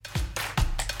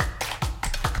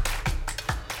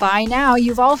By now,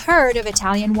 you've all heard of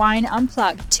Italian Wine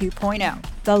Unplugged 2.0,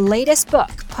 the latest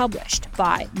book published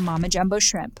by Mama Jumbo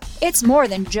Shrimp. It's more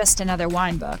than just another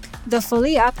wine book. The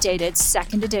fully updated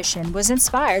second edition was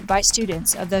inspired by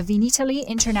students of the Vinitaly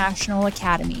International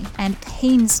Academy and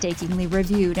painstakingly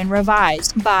reviewed and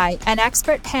revised by an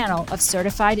expert panel of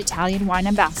certified Italian wine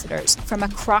ambassadors from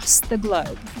across the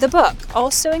globe. The book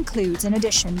also includes an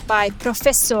edition by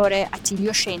Professore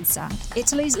Attilio Scienza,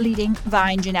 Italy's leading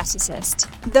vine geneticist.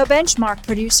 The benchmark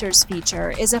producers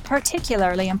feature is a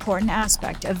particularly important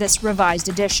aspect of this revised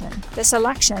edition. The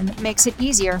selection makes it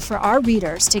easier for our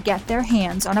readers to get their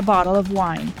hands on a bottle of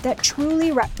wine that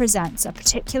truly represents a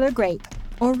particular grape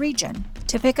or region.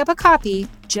 To pick up a copy,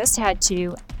 just head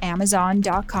to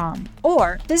Amazon.com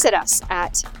or visit us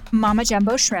at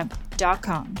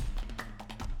MamaJumboShrimp.com.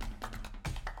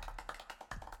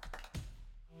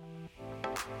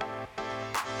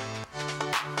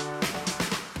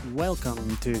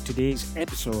 Welcome to today's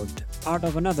episode, part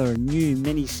of another new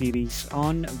mini-series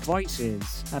on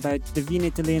Voices about the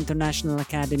Vinitaly International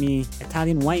Academy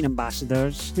Italian wine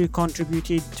ambassadors who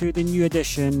contributed to the new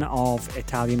edition of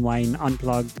Italian Wine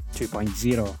Unplugged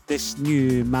 2.0. This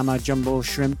new Mama Jumbo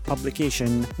Shrimp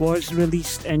publication was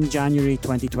released in January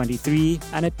 2023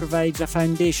 and it provides a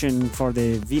foundation for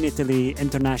the Vinitaly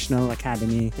International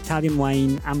Academy Italian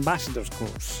Wine Ambassadors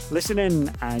course. Listen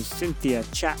in as Cynthia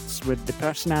chats with the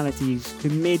personalities who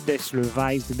made this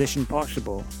revised edition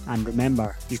possible. And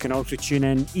remember, you can also tune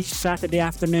in each Saturday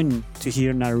afternoon to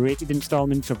hear narrated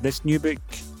installments of this new book,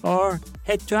 or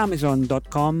head to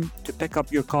Amazon.com to pick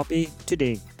up your copy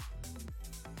today.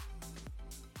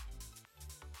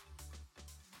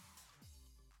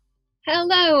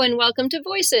 Hello and welcome to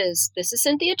Voices. This is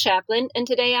Cynthia Chaplin, and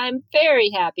today I'm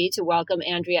very happy to welcome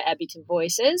Andrea Eby to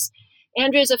Voices.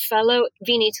 Andrea is a fellow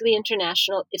Vinitaly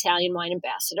International Italian Wine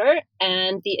Ambassador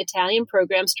and the Italian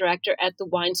Programs Director at the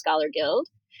Wine Scholar Guild.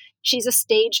 She's a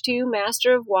Stage 2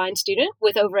 Master of Wine student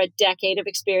with over a decade of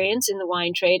experience in the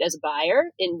wine trade as a buyer,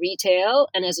 in retail,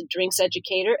 and as a drinks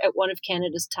educator at one of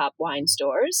Canada's top wine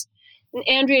stores. And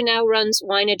Andrea now runs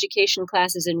wine education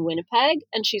classes in Winnipeg,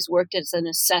 and she's worked as an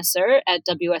assessor at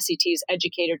WSET's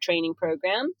educator training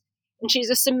program. And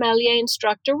she's a sommelier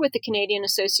instructor with the Canadian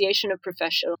Association of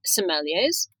Professional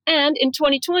Sommeliers. And in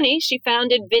 2020, she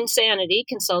founded Vinsanity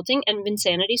Consulting and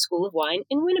Vinsanity School of Wine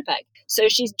in Winnipeg. So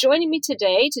she's joining me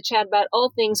today to chat about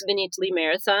all things Vinitaly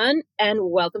Marathon. And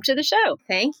welcome to the show.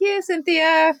 Thank you,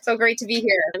 Cynthia. So great to be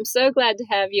here. I'm so glad to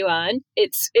have you on.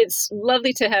 It's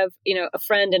lovely to have a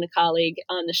friend and a colleague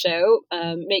on the show.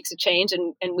 Makes a change,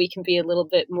 and we can be a little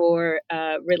bit more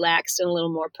relaxed and a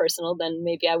little more personal than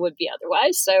maybe I would be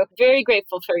otherwise. So very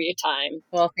grateful for your time.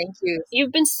 Well, thank you.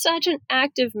 You've been such an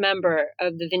active member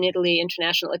of the Vinitaly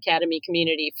International Academy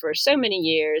community for so many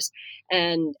years,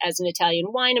 and as an Italian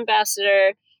wine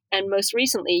ambassador, and most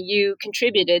recently you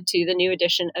contributed to the new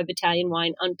edition of Italian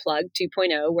Wine Unplugged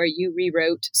 2.0, where you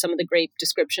rewrote some of the grape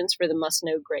descriptions for the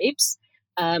must-know grapes.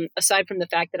 Aside from the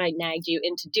fact that I nagged you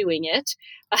into doing it,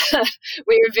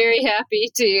 we are very happy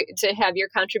to have your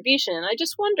contribution. And I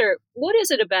just wonder, what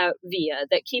is it about VIA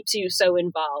that keeps you so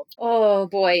involved? Oh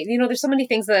boy, there's so many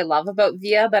things that I love about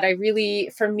VIA, but I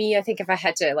think if I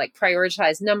had to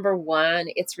prioritize number one,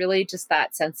 it's really just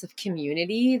that sense of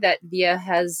community that VIA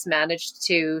has managed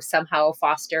to somehow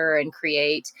foster and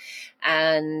create.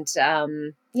 And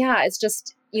it's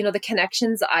just, the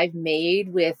connections I've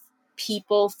made with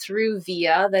people through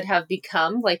VIA that have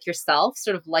become, like yourself,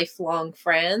 sort of lifelong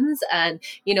friends, and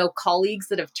colleagues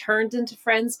that have turned into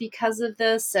friends because of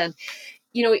this. And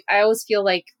I always feel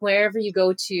like wherever you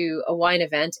go to a wine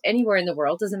event anywhere in the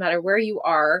world, doesn't matter where you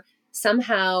are,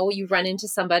 somehow you run into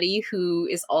somebody who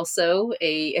is also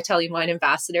a Italian wine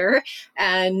ambassador,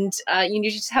 and you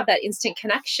just have that instant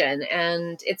connection.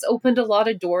 And it's opened a lot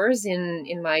of doors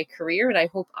in my career, and I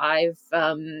hope I've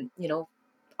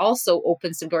also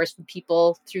opened some doors for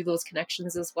people through those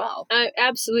connections as well.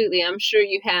 Absolutely. I'm sure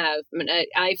you have.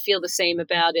 I feel the same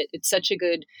about it. It's such a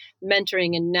good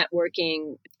mentoring and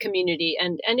networking community.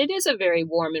 And it is a very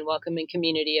warm and welcoming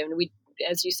community. And we,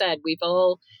 as you said, we've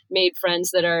all made friends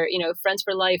that are, friends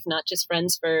for life, not just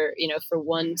friends for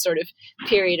one sort of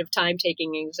period of time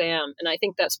taking an exam. And I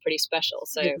think that's pretty special.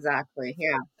 So exactly.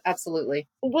 Yeah, absolutely.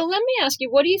 Well, let me ask you,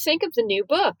 what do you think of the new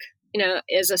book?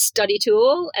 As a study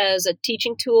tool, as a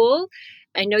teaching tool.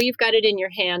 I know you've got it in your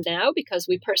hand now because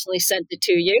we personally sent it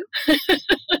to you.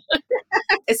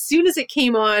 As soon as it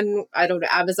came on, I don't know,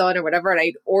 Amazon or whatever, and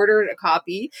I ordered a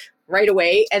copy right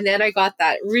away. And then I got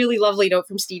that really lovely note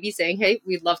from Stevie saying, hey,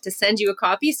 we'd love to send you a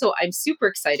copy. So I'm super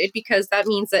excited because that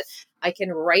means that I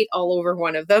can write all over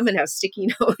one of them and have sticky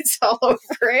notes all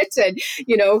over it and,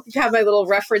 have my little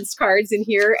reference cards in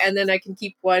here. And then I can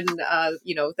keep one,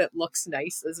 that looks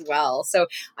nice as well. So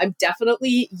I'm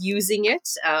definitely using it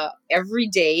every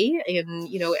day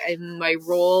in my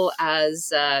role as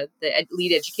the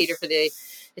lead educator for the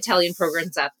Italian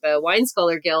programs at the Wine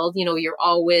Scholar Guild. You're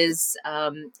always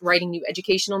writing new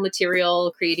educational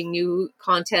material, creating new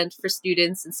content for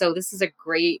students. And so this is a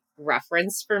great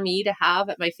reference for me to have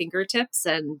at my fingertips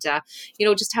and,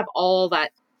 just have all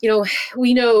that.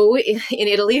 We know in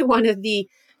Italy, one of the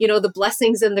the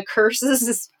blessings and the curses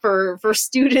is for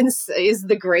students is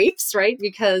the grapes, right?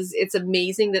 Because it's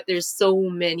amazing that there's so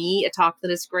many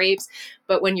autochthonous grapes,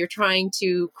 but when you're trying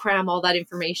to cram all that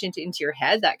information into your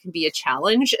head, that can be a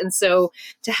challenge. And so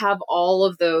to have all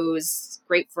of those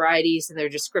grape varieties and their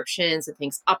descriptions and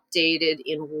things updated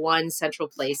in one central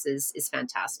place is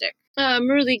fantastic. I'm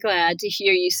really glad to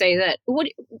hear you say that.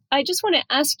 I just want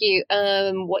to ask you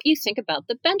what you think about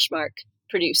the benchmark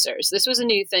producers. This was a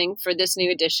new thing for this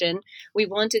new edition. We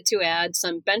wanted to add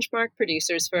some benchmark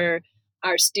producers for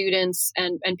our students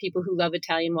and people who love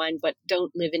Italian wine but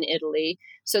don't live in Italy,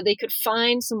 so they could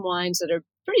find some wines that are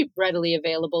pretty readily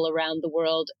available around the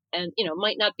world and,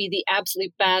 might not be the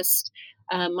absolute best,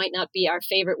 might not be our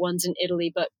favorite ones in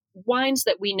Italy, but wines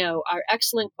that we know are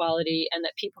excellent quality and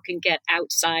that people can get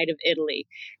outside of Italy.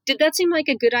 Did that seem like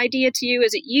a good idea to you?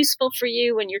 Is it useful for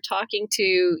you when you're talking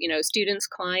to, students,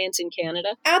 clients in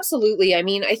Canada? Absolutely. I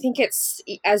mean, I think it's,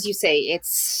 as you say,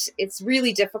 it's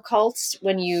really difficult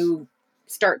when you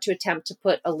start to attempt to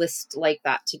put a list like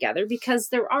that together because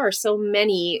there are so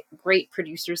many great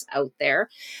producers out there.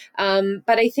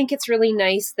 But I think it's really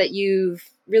nice that you've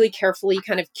really carefully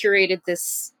kind of curated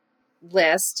this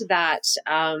list that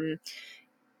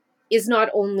is not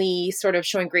only sort of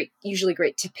showing usually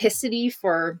great typicity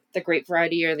for the grape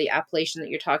variety or the appellation that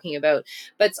you're talking about,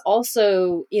 but it's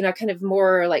also, kind of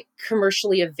more like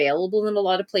commercially available in a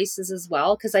lot of places as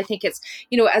well. Because I think it's,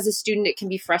 as a student, it can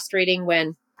be frustrating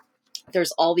when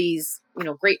there's all these,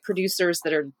 great producers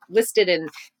that are listed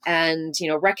and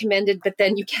recommended, but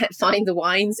then you can't find the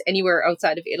wines anywhere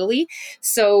outside of Italy.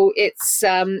 So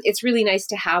it's really nice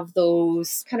to have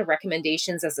those kind of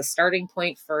recommendations as a starting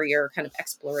point for your kind of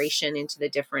exploration into the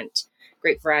different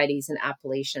grape varieties and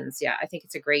appellations. Yeah, I think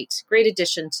it's a great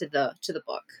addition to the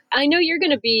book. I know you're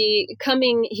going to be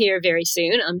coming here very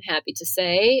soon, I'm happy to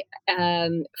say,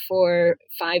 for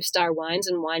 5-Star Wines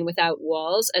and Wine Without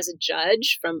Walls as a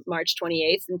judge from March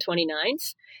 28th and 29th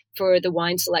for the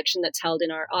wine selection that's held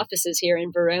in our offices here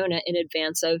in Verona in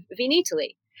advance of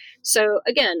Vinitaly. So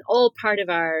again, all part of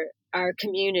our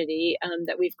community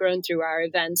that we've grown through our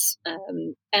events.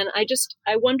 And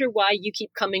I wonder why you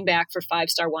keep coming back for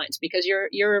 5-Star Wines, because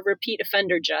you're a repeat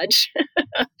offender judge.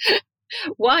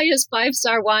 Why is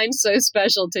 5-Star Wine so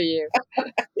special to you?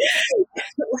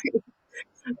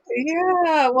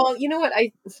 Yeah, well, you know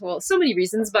what? So many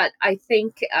reasons, but I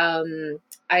think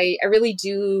I really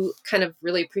do kind of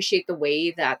really appreciate the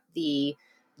way that the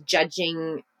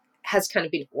judging has kind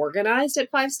of been organized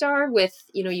at 5-Star with,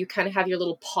 you kind of have your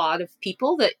little pod of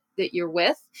people that you're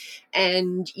with,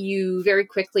 and you very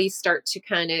quickly start to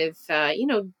kind of,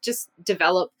 just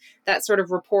develop that sort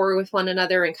of rapport with one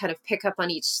another and kind of pick up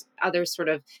on each other's sort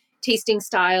of tasting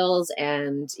styles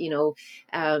and,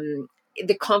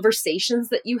 the conversations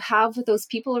that you have with those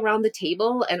people around the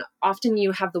table. And often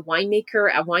you have a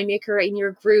winemaker in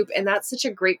your group. And that's such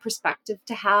a great perspective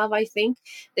to have, I think,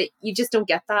 that you just don't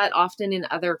get that often in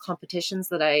other competitions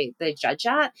that I judge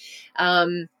at.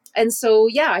 And so,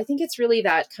 yeah, I think it's really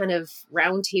that kind of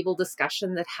roundtable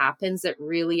discussion that happens that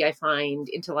really I find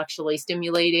intellectually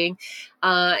stimulating.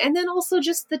 And then also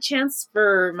just the chance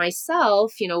for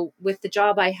myself, with the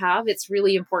job I have, it's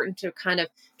really important to kind of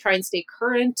try and stay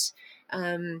current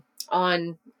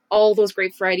on all those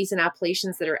grape varieties and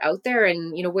appellations that are out there.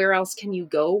 And, where else can you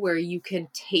go where you can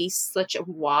taste such a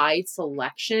wide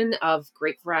selection of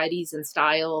grape varieties and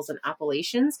styles and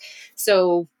appellations?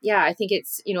 So, yeah, I think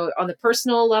it's, on the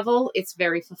personal level, it's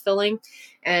very fulfilling,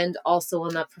 and also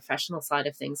on the professional side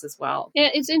of things as well. Yeah,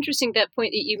 it's interesting, that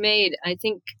point that you made. I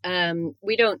think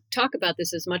we don't talk about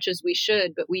this as much as we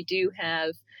should, but we do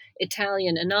have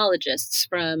Italian enologists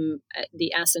from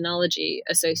the Acenology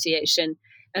Association,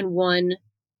 and one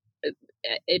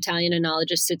Italian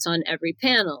enologist sits on every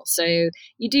panel. So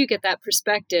you do get that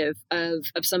perspective of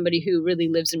somebody who really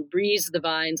lives and breathes the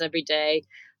vines every day.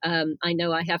 I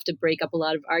know I have to break up a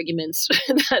lot of arguments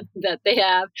that they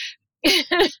have.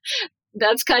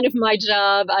 That's kind of my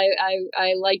job.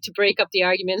 I like to break up the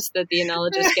arguments that the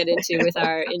enologists get into with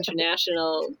our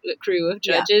international crew of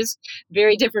Yeah. judges.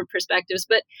 Very different perspectives,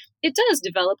 but it does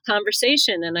develop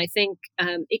conversation, and I think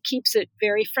it keeps it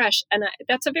very fresh. And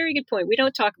that's a very good point. We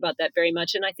don't talk about that very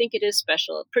much, and I think it is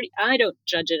special. I don't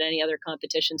judge at any other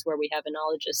competitions where we have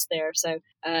enologists there, so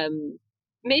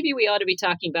maybe we ought to be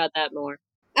talking about that more.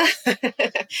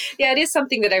 Yeah, it is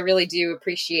something that I really do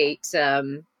appreciate,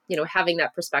 having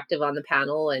that perspective on the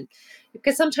panel. And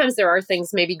because sometimes there are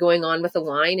things maybe going on with a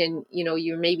wine and,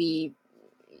 you maybe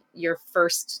your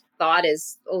first thought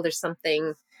is, oh, there's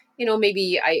something,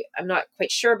 maybe I'm not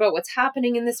quite sure about what's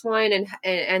happening in this wine.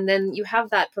 And then you have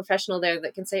that professional there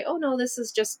that can say, oh, no, this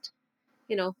is just,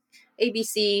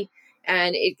 ABC.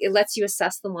 And it lets you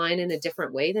assess the wine in a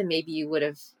different way than maybe you would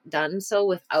have done so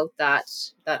without that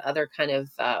other kind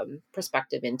of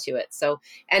perspective into it. So,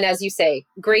 and as you say,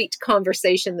 great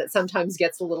conversation that sometimes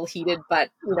gets a little heated,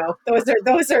 but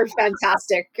those are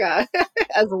fantastic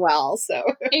as well. So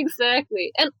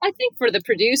exactly, and I think for the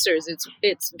producers,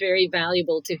 it's very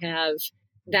valuable to have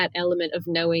that element of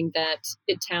knowing that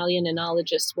Italian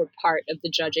enologists were part of the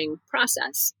judging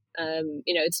process.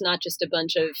 It's not just a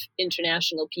bunch of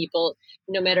international people,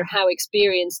 no matter how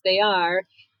experienced they are,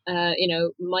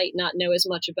 might not know as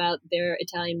much about their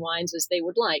Italian wines as they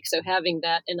would like. So having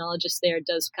that enologist there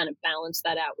does kind of balance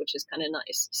that out, which is kind of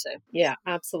nice. So yeah,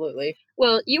 absolutely.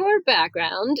 Well, your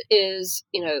background is,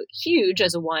 huge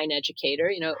as a wine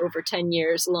educator, over 10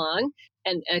 years long.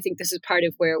 And I think this is part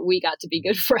of where we got to be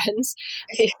good friends.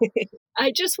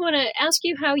 I just want to ask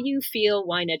you how you feel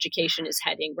wine education is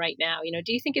heading right now.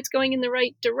 Do you think it's going in the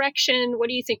right direction? What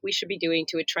do you think we should be doing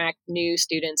to attract new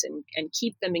students and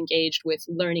keep them engaged with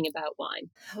learning about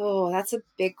wine? Oh, that's a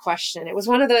big question. It was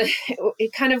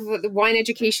the wine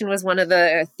education was one of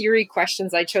the theory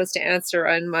questions I chose to answer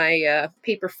on my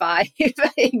paper 5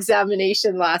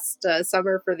 examination last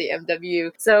summer for the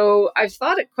MW. So I've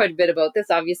thought quite a bit about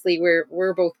this. Obviously,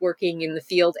 we're both working in the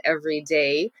field every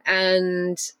day,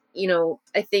 and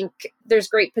I think there's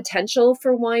great potential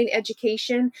for wine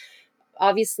education.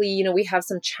 Obviously, we have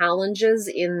some challenges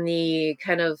in the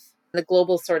kind of the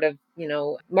global sort of,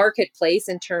 marketplace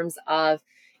in terms of,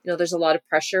 there's a lot of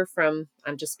pressure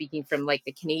I'm just speaking from like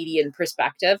the Canadian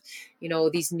perspective,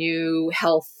 these new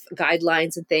health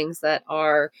guidelines and things that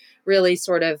are really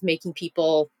sort of making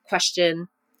people question,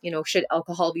 should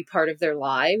alcohol be part of their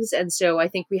lives? And so I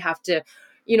think we have to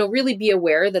really be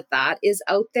aware that is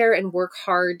out there and work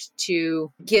hard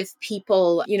to give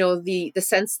people, the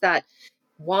sense that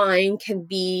wine can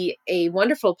be a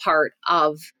wonderful part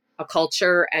of a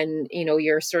culture and,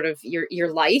 your sort of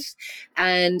your life.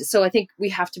 And so I think we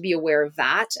have to be aware of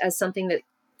that as something that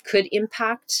could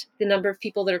impact the number of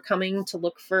people that are coming to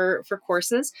look for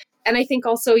courses. And I think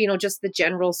also, just the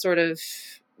general sort of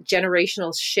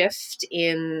generational shift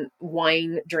in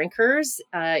wine drinkers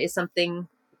is something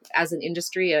as an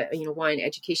industry, wine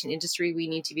education industry, we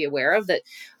need to be aware of that.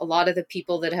 A lot of the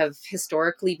people that have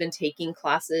historically been taking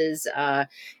classes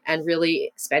and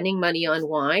really spending money on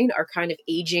wine are kind of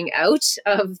aging out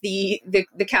of the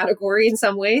category in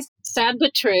some ways. Sad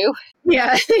but true.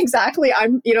 Yeah, exactly.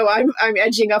 I'm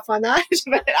edging up on that,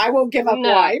 but I won't give up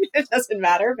wine. It doesn't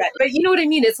matter. But you know what I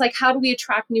mean? It's like, how do we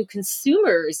attract new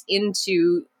consumers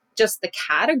into just the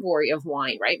category of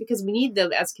wine, right? Because we need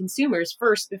them as consumers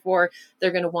first before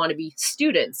they're going to want to be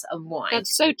students of wine.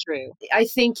 That's so true. I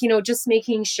think, just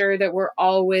making sure that we're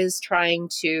always trying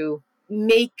to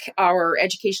make our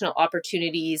educational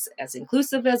opportunities as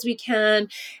inclusive as we can,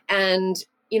 and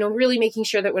really making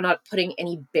sure that we're not putting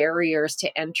any barriers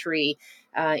to entry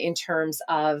in terms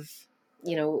of,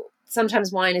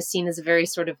 sometimes wine is seen as a very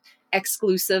sort of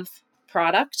exclusive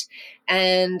product.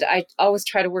 And I always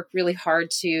try to work really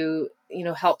hard to,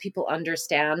 help people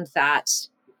understand that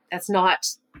that's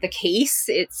not the case.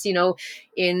 It's,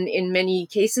 in many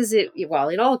cases,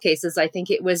 in all cases, I think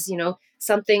it was,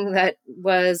 something that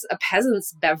was a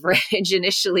peasant's beverage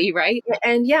initially, right?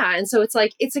 And yeah, and so it's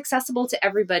like, it's accessible to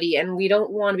everybody and we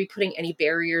don't want to be putting any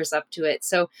barriers up to it.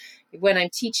 So when I'm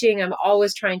teaching, I'm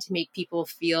always trying to make people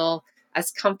feel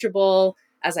as comfortable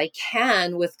as I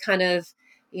can with kind of,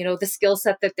 the skill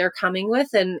set that they're coming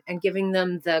with and giving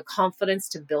them the confidence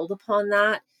to build upon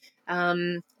that.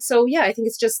 So yeah, I think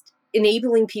it's just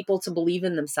enabling people to believe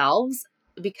in themselves,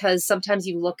 because sometimes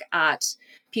you look at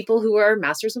people who are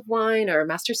masters of wine or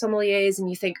master sommeliers and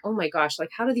you think, oh my gosh,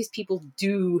 like how do these people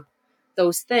do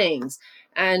those things?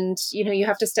 And, you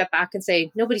have to step back and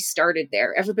say, nobody started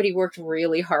there. Everybody worked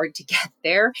really hard to get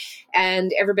there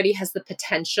and everybody has the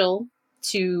potential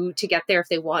to get there if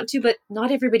they want to, but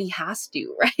not everybody has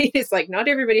to, right? It's like not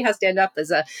everybody has to end up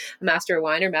as a master of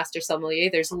wine or master sommelier.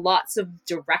 There's lots of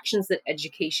directions that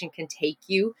education can take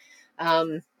you,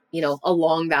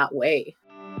 along that way.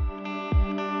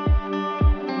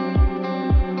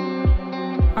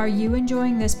 Are you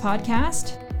enjoying this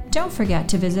podcast? Don't forget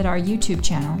to visit our YouTube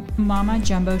channel, Mama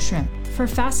Jumbo Shrimp, for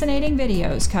fascinating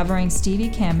videos covering Stevie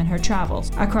Kim and her travels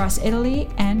across Italy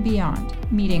and beyond,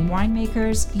 meeting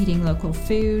winemakers, eating local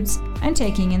foods, and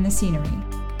taking in the scenery.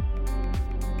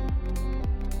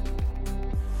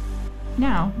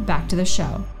 Now, back to the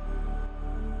show.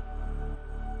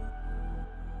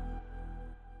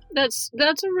 That's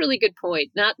a really good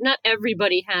point. Not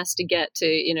everybody has to get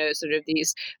to, sort of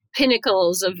these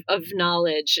pinnacles of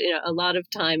knowledge. A lot of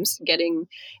times getting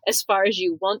as far as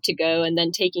you want to go and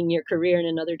then taking your career in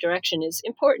another direction is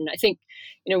important. I think,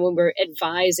 when we're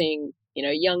advising,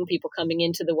 young people coming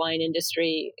into the wine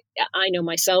industry, I know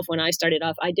myself when I started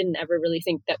off, I didn't ever really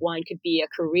think that wine could be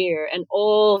a career, and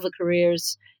all the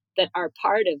careers that are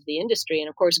part of the industry, and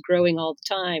of course growing all the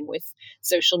time with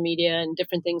social media and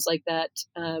different things like that.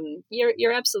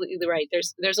 You're absolutely right.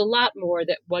 There's a lot more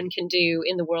that one can do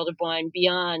in the world of wine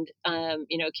beyond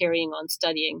carrying on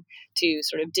studying to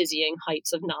sort of dizzying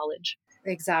heights of knowledge.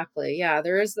 Exactly. Yeah,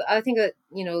 there is. I think that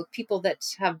people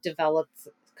that have developed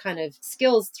kind of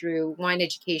skills through wine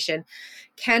education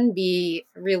can be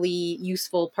really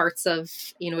useful parts of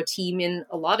a team in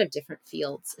a lot of different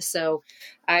fields. So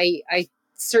I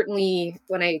certainly,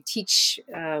 when I teach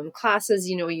classes,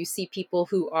 you see people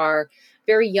who are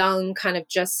very young, kind of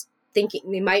just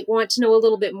thinking they might want to know a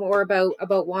little bit more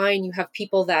about wine. You have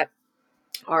people that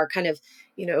are kind of,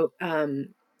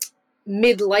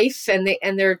 midlife,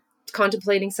 and they're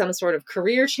contemplating some sort of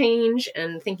career change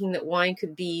and thinking that wine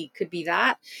could be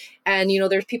that. And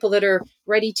there's people that are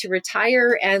ready to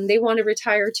retire and they want to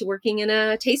retire to working in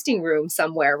a tasting room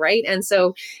somewhere, right? And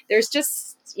so there's just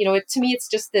to me, it's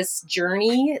just this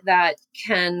journey that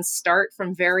can start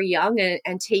from very young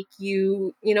and take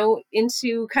you,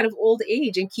 into kind of old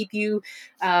age and keep you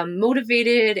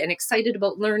motivated and excited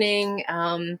about learning.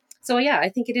 So yeah, I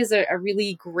think it is a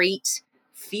really great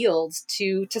field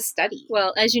to study.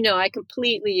 Well, as you know, I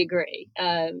completely agree.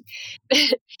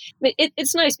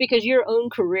 It's nice because your own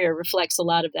career reflects a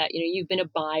lot of that. You've been a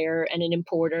buyer and an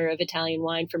importer of Italian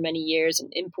wine for many years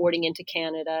and importing into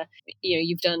Canada.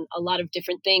 You've done a lot of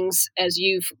different things as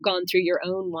you've gone through your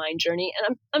own wine journey.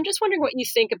 And I'm just wondering what you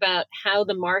think about how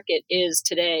the market is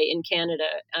today in Canada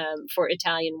for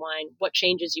Italian wine, what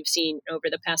changes you've seen over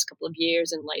the past couple of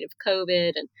years in light of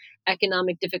COVID and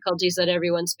economic difficulties that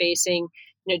everyone's facing.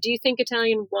 Do you think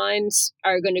Italian wines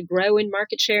are going to grow in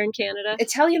market share in Canada?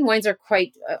 Italian wines are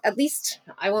quite, at least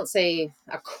I won't say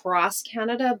across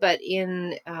Canada, but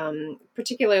in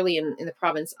particularly in the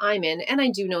province I'm in, and I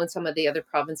do know in some of the other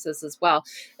provinces as well,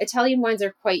 Italian wines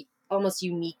are quite almost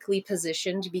uniquely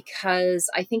positioned because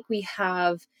I think we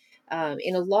have,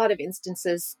 in a lot of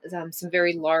instances, some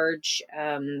very large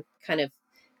kind of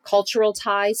cultural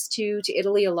ties to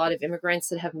Italy. A lot of immigrants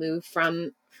that have moved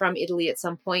from Italy at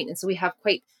some point. And so we have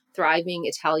quite thriving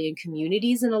Italian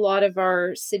communities in a lot of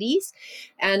our cities.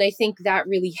 And I think that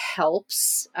really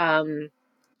helps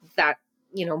that,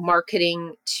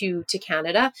 marketing to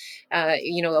Canada. A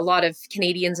lot of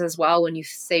Canadians as well, when you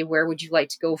say, where would you like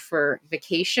to go for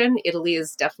vacation? Italy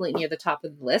is definitely near the top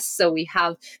of the list. So we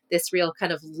have this real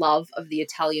kind of love of the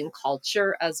Italian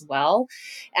culture as well.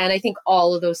 And I think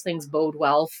all of those things bode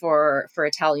well for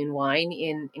Italian wine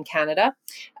in Canada.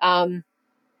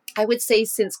 I would say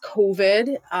since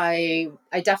COVID, I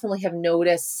definitely have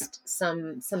noticed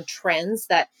some trends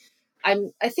that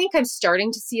I think I'm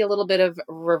starting to see a little bit of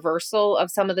reversal of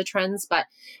some of the trends, but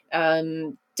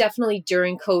definitely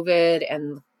during COVID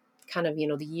and kind of,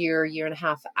 the year and a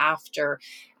half after,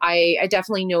 I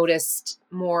definitely noticed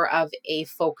more of a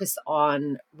focus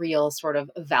on real sort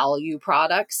of value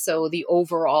products. So the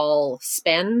overall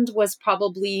spend was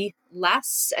probably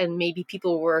less, and maybe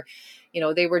people were,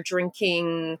 they were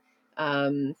drinking,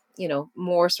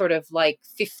 more sort of like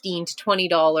 $15 to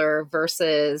 $20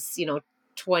 versus,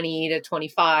 $20 to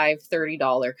 $25,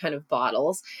 $30 kind of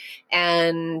bottles.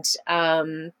 And,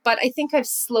 but I think I've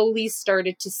slowly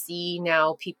started to see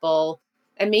now people,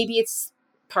 and maybe it's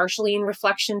partially in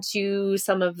reflection to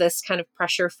some of this kind of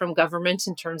pressure from government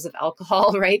in terms of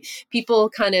alcohol, right? People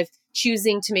kind of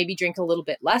choosing to maybe drink a little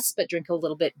bit less, but drink a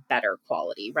little bit better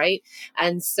quality, right?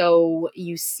 And so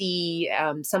you see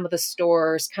some of the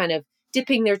stores kind of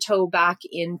dipping their toe back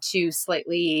into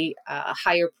slightly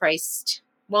higher priced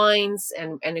wines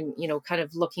and kind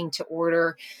of looking to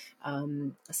order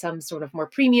some sort of more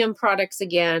premium products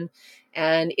again.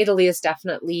 And Italy is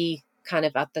definitely kind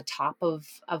of at the top of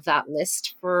that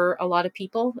list for a lot of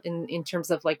people in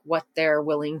terms of like what they're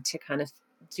willing to kind of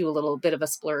do a little bit of a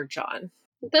splurge on.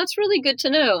 That's really good to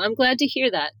know. I'm glad to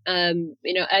hear that.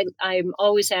 I'm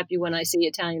always happy when I see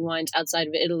Italian wines outside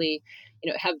of Italy,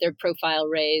 have their profile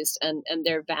raised and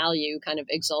their value kind of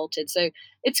exalted. So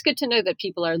it's good to know that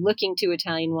people are looking to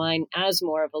Italian wine as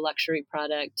more of a luxury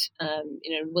product,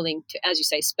 willing to, as you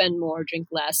say, spend more, drink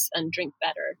less, and drink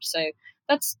better. So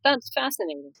that's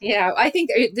fascinating. Yeah, I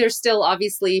think there's still,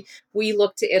 obviously, we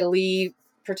look to Italy,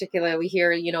 particularly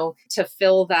here, to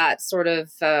fill that sort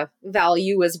of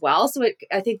value as well. So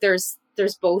I think there's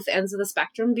both ends of the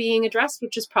spectrum being addressed,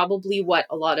 which is probably what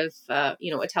a lot of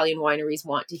Italian wineries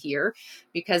want to hear,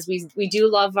 because we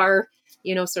do love our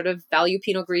sort of value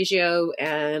Pinot Grigio,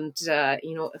 and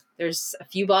there's a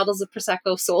few bottles of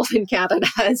Prosecco sold in Canada.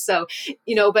 So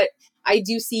but I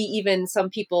do see even some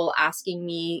people asking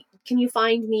me, can you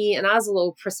find me an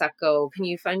Asolo Prosecco? Can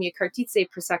you find me a Cartizze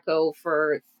Prosecco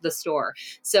for the store?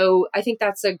 So I think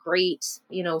that's a great,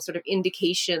 sort of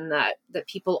indication that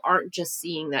people aren't just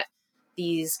seeing that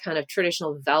these kind of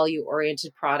traditional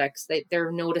value-oriented products,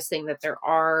 they're noticing that there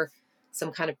are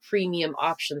some kind of premium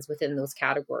options within those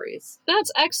categories.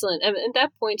 That's excellent. And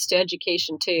that points to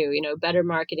education too, better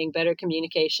marketing, better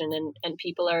communication, and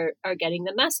people are getting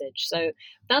the message. So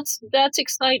that's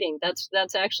exciting.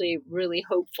 That's actually really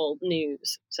hopeful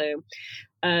news. So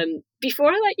before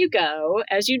I let you go,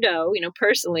 as you know,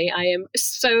 personally, I am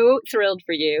so thrilled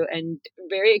for you and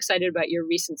very excited about your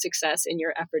recent success in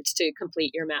your efforts to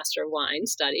complete your Master of Wine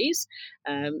studies.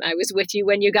 I was with you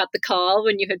when you got the call,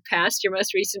 when you had passed your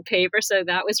most recent paper, so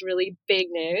that was really big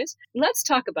news. Let's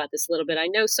talk about this a little bit. I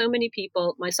know so many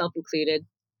people, myself included,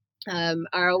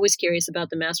 are always curious about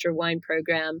the Master of Wine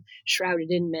program,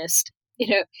 shrouded in mist.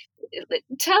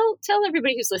 Tell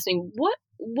everybody who's listening,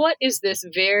 what is this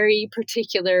very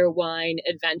particular wine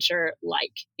adventure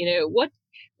like?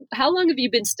 How long have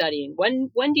you been studying? When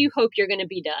do you hope you're going to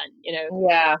be done?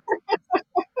 Yeah.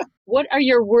 What are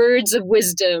your words of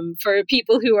wisdom for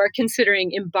people who are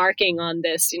considering embarking on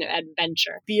this,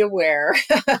 adventure? Be aware.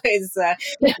 Is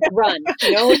Run.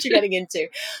 Know what you're getting into.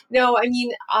 No, I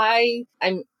mean,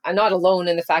 I'm not alone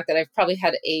in the fact that I've probably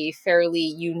had a fairly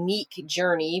unique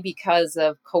journey because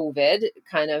of COVID.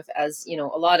 Kind of, as a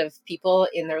lot of people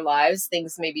in their lives,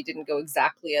 things maybe didn't go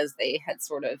exactly as they had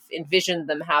sort of envisioned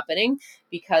them happening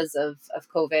because of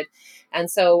COVID.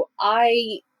 And so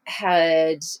I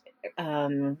had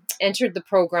entered the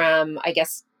program, I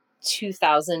guess,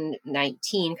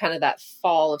 2019, kind of that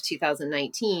fall of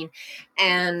 2019,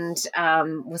 and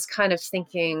was kind of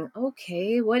thinking,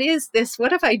 okay, what is this?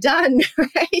 What have I done?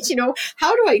 Right?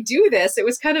 How do I do this? It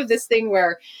was kind of this thing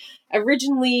where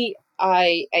originally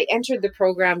I entered the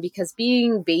program because,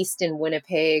 being based in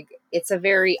Winnipeg, it's a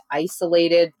very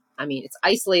isolated, it's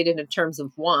isolated in terms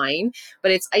of wine,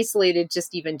 but it's isolated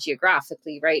just even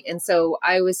geographically, right? And so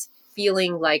I was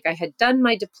feeling like I had done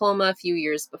my diploma a few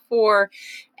years before,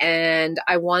 and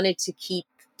I wanted to keep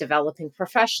developing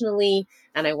professionally,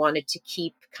 and I wanted to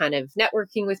keep kind of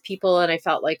networking with people. And I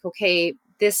felt like, okay,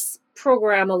 this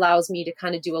program allows me to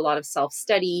kind of do a lot of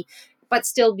self-study, but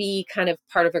still be kind of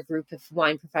part of a group of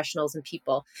wine professionals and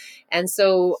people. And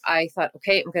so I thought,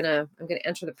 okay, I'm gonna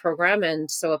enter the program,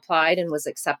 and so applied and was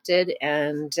accepted.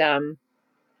 And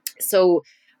so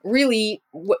really,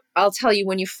 I'll tell you,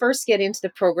 when you first get into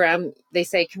the program, they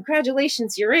say,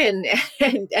 congratulations, you're in.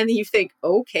 And you think,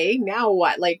 okay, now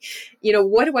what? Like,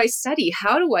 what do I study?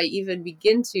 How do I even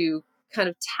begin to kind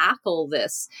of tackle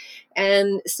this?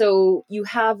 And so you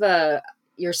have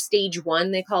your stage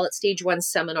one, they call it stage one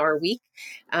seminar week,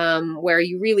 where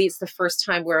it's the first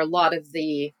time where a lot of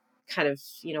the kind of,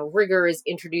 rigor is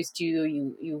introduced to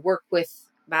you. You work with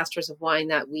Masters of Wine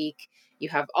that week. You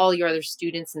have all your other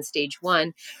students in stage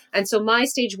one. And so my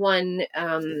stage one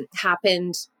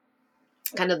happened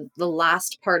kind of the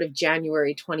last part of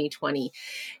January 2020.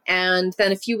 And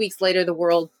then a few weeks later, the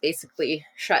world basically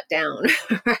shut down,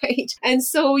 right? And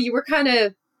so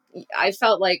I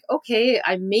felt like, okay,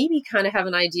 I maybe kind of have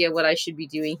an idea what I should be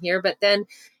doing here. But then,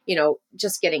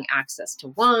 just getting access to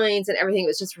wines and everything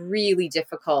was just really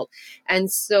difficult. And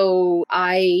so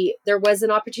there was an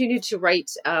opportunity to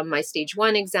write my stage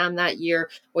one exam that year,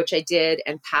 which I did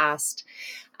and passed.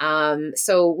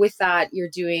 So with that, you're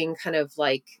doing kind of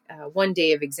like 1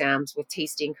 day of exams with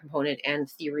tasting component and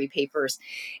theory papers.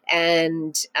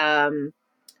 And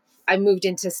I moved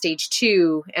into stage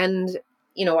two, and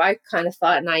I kind of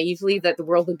thought naively that the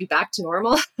world would be back to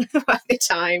normal by the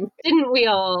time. Didn't we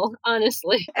all,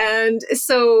 honestly? And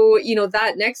so,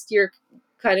 that next year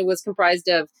kind of was comprised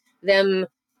of them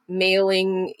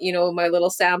mailing, my little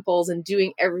samples and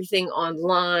doing everything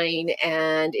online.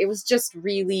 And it was just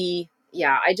really,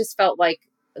 I just felt like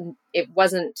it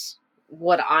wasn't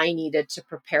what I needed to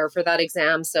prepare for that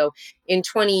exam. So in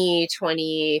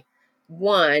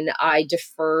 2021, I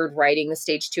deferred writing the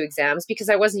stage 2 exams because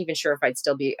I wasn't even sure if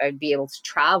I'd be able to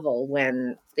travel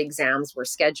when the exams were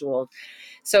scheduled.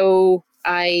 So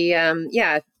I,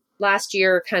 last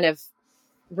year kind of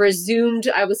resumed,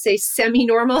 I would say,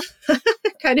 semi-normal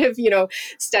kind of,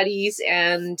 studies,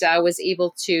 and I was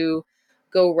able to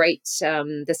go write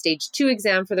the stage 2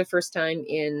 exam for the first time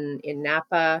in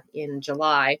Napa in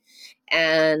July.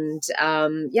 And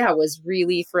was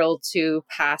really thrilled to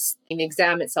pass. The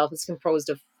exam itself is composed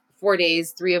of 4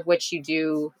 days, 3 of which you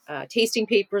do tasting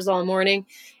papers all morning.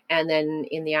 And then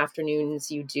in the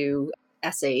afternoons, you do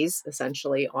essays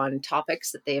essentially on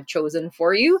topics that they have chosen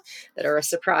for you that are a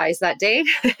surprise that day.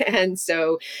 And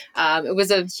so it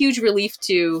was a huge relief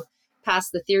to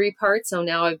pass the theory part. So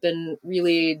now I've been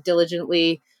really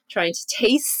diligently trying to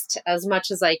taste as much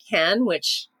as I can,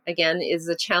 which again is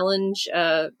a challenge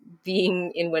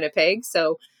being in Winnipeg.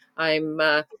 So I'm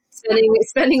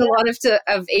spending a lot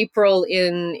of April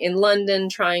in London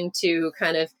trying to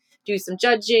kind of do some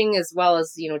judging, as well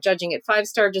as, judging at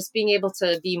 5-star, just being able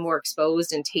to be more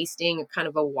exposed and tasting kind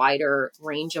of a wider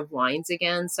range of wines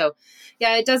again. So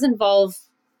yeah, it does involve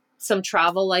some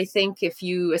travel, I think,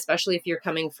 especially if you're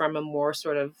coming from a more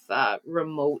sort of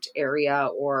remote area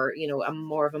or, a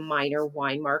more of a minor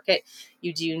wine market,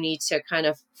 you do need to kind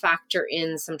of factor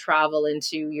in some travel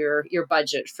into your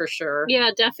budget for sure.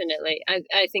 Yeah, definitely.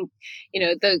 I think,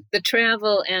 the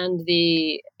travel and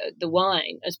the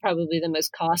wine is probably the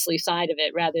most costly side of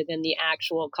it, rather than the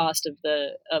actual cost of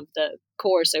the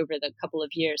course over the couple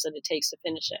of years that it takes to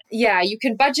finish it. Yeah, you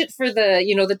can budget for the,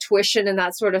 the tuition and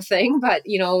that sort of thing, but,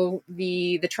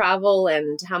 the travel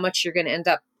and how much you're going to end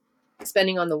up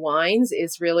spending on the wines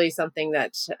is really something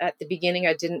that at the beginning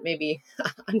I didn't maybe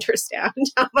understand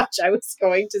how much I was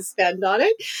going to spend on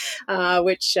it,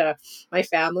 which my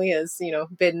family has,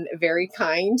 been very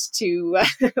kind to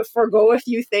forego a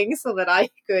few things so that I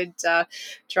could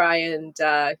try and,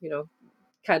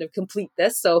 kind of complete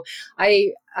this. So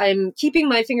I'm keeping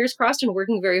my fingers crossed and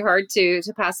working very hard to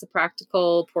pass the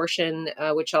practical portion,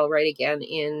 which I'll write again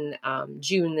in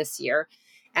June this year.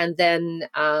 And then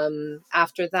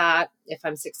after that, if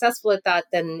I'm successful at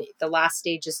that, then the last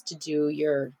stage is to do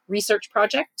your research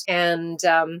project. And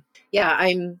I'm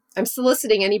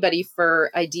soliciting anybody for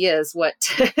ideas what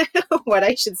what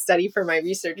I should study for my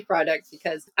research project,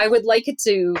 because I would like it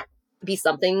to be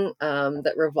something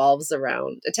that revolves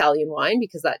around Italian wine,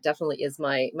 because that definitely is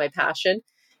my passion.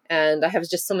 And I have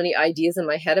just so many ideas in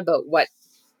my head about what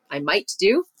I might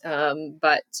do.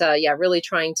 But really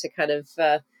trying to kind of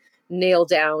nail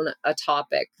down a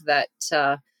topic that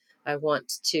I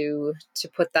want to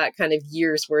put that kind of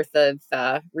year's worth of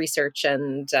research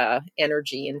and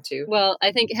energy into. Well,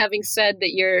 I think having said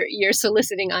that you're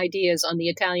soliciting ideas on the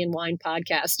Italian Wine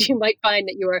Podcast, you might find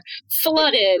that you are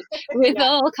flooded with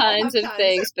all kinds of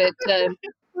things. But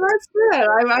that's good.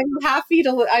 I'm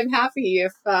happy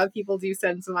if people do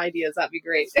send some ideas. That'd be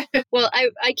great. Well,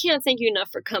 I can't thank you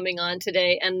enough for coming on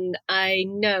today. And I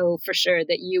know for sure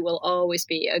that you will always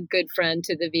be a good friend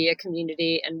to the VIA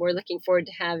community. And we're looking forward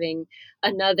to having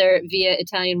another VIA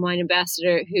Italian wine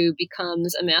ambassador who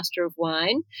becomes a master of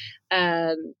wine.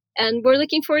 And we're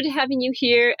looking forward to having you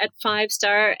here at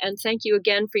 5-star. And thank you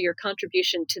again for your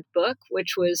contribution to the book,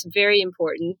 which was very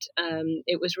important.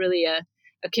 It was really a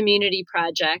community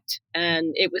project,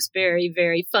 and it was very,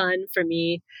 very fun for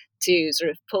me to sort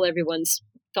of pull everyone's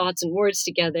thoughts and words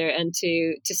together and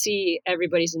to see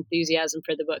everybody's enthusiasm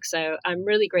for the book. So I'm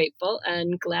really grateful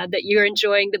and glad that you're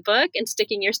enjoying the book and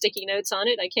sticking your sticky notes on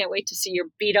it. I can't wait to see your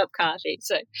beat up coffee.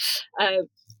 So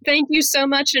thank you so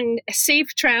much, and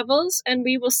safe travels, and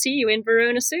we will see you in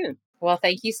Verona soon. Well,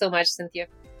 thank you so much, Cynthia.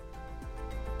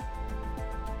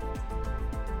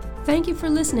 Thank you for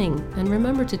listening, and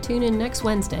remember to tune in next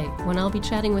Wednesday when I'll be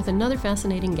chatting with another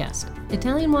fascinating guest.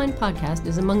 Italian Wine Podcast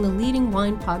is among the leading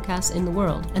wine podcasts in the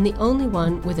world and the only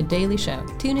one with a daily show.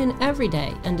 Tune in every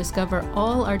day and discover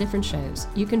all our different shows.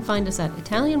 You can find us at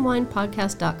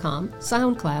ItalianWinePodcast.com,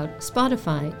 SoundCloud,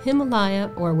 Spotify, Himalaya,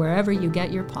 or wherever you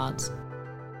get your pods.